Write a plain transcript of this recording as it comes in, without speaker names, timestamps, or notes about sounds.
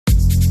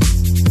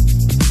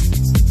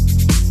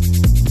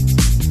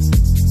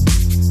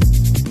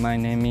My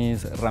name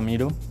is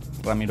Ramiro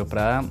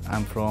Prada.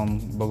 I'm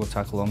from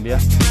Bogotá, Colombia.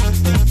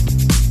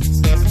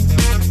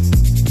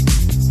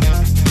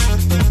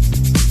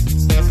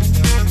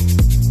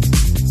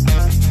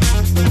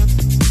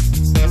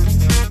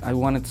 I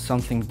wanted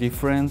something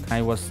different.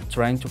 I was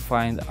trying to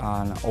find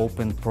an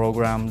open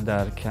program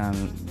that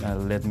can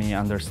let me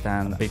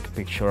understand the big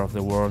picture of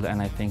the world,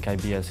 and I think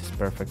IBS is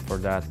perfect for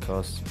that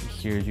because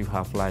here you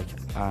have like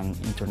an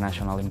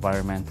international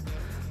environment,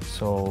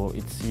 so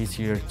it's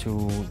easier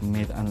to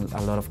meet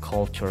a lot of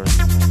cultures.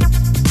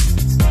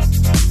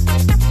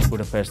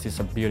 Budapest is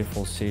a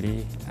beautiful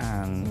city,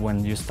 and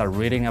when you start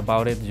reading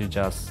about it, you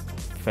just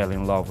fell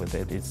in love with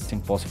it. It's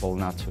impossible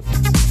not to.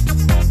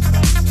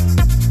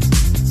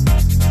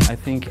 I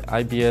think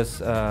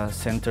IBS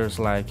centers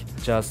like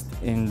just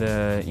in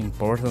the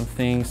important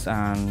things,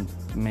 and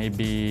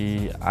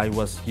maybe I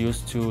was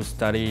used to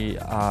study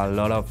a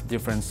lot of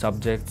different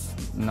subjects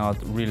not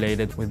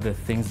related with the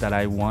things that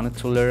I wanted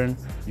to learn.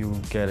 You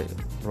get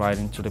right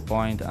into the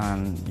point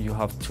and you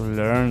have to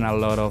learn a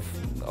lot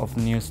of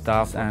new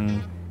stuff,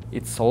 and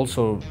it's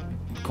also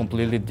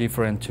completely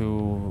different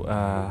to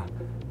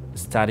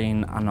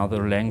studying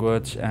another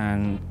language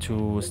and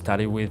to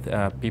study with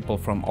people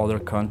from other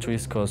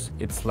countries, because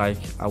it's like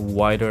a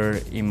wider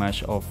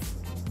image of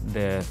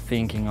the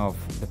thinking of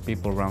the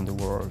people around the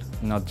world,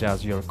 not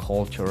just your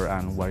culture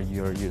and what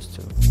you're used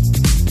to.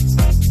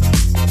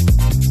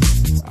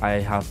 I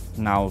have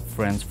now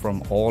friends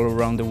from all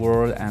around the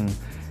world, and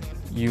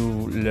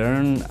you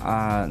learn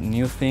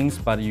new things,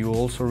 but you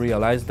also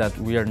realize that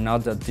we are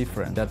not that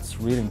different. That's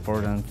really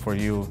important for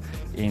you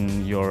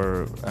in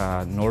your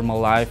normal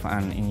life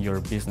and in your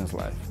business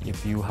life.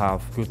 If you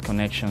have good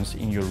connections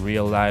in your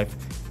real life,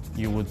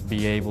 you would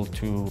be able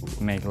to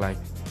make like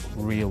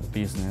real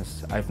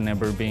business. I've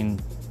never been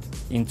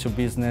into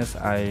business.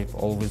 I've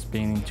always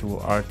been into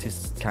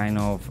artist kind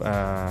of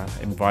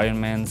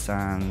environments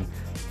and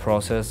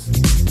process.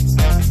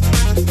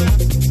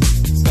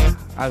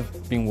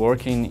 I've been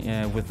working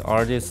with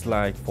artists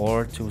like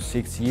 4 to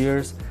 6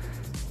 years,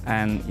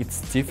 and it's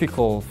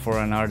difficult for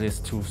an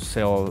artist to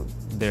sell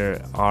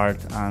their art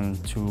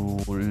and to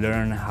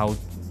learn how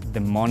the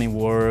money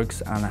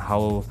works and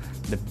how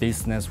the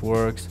business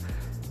works.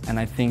 And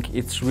I think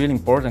it's really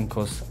important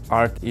because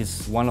art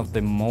is one of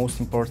the most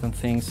important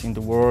things in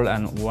the world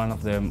and one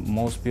of the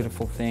most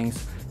beautiful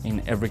things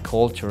in every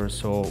culture,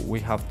 so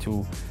we have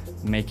to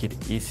make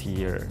it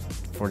easier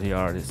for the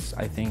artists.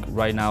 I think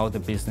right now the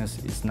business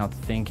is not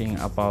thinking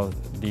about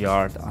the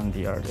art and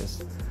the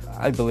artist.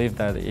 I believe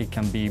that it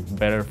can be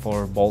better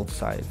for both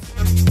sides.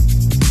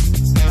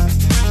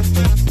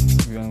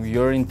 When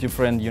you're in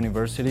different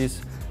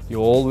universities,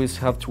 you always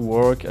have to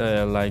work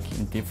like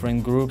in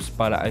different groups,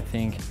 but I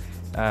think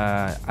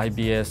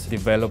IBS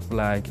develop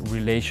like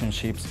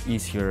relationships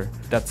easier.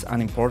 That's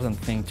an important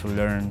thing to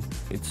learn.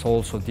 It's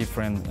also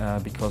different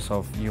because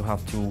of you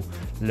have to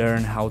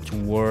learn how to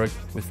work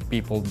with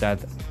people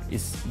that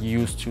is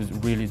used to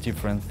really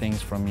different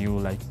things from you,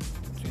 like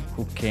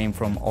who came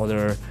from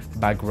other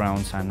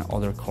backgrounds and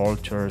other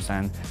cultures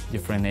and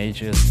different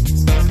ages.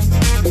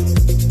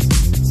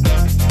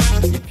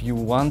 If you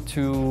want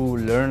to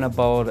learn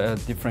about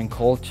different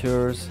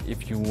cultures,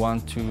 if you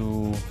want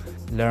to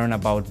learn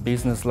about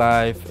business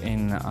life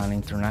in an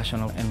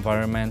international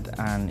environment,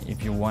 and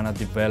if you want to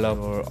develop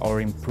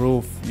or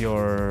improve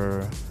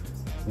your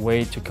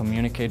way to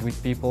communicate with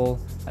people,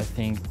 I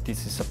think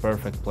this is a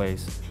perfect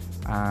place.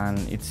 And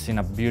it's in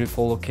a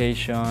beautiful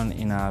location,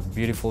 in a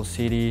beautiful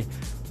city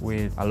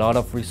with a lot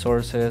of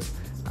resources,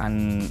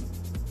 and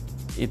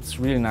it's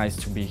really nice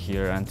to be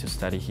here and to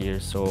study here.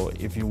 So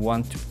if you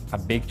want a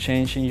big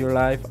change in your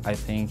life, I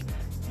think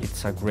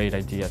it's a great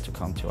idea to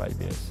come to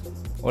IBS.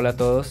 Hola a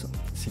todos.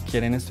 Si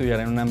quieren estudiar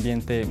en un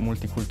ambiente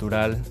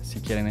multicultural, si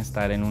quieren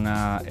estar en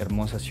una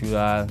hermosa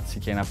ciudad, si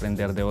quieren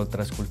aprender de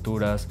otras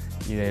culturas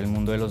y del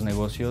mundo de los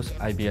negocios,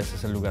 IBS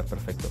es el lugar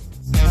perfecto.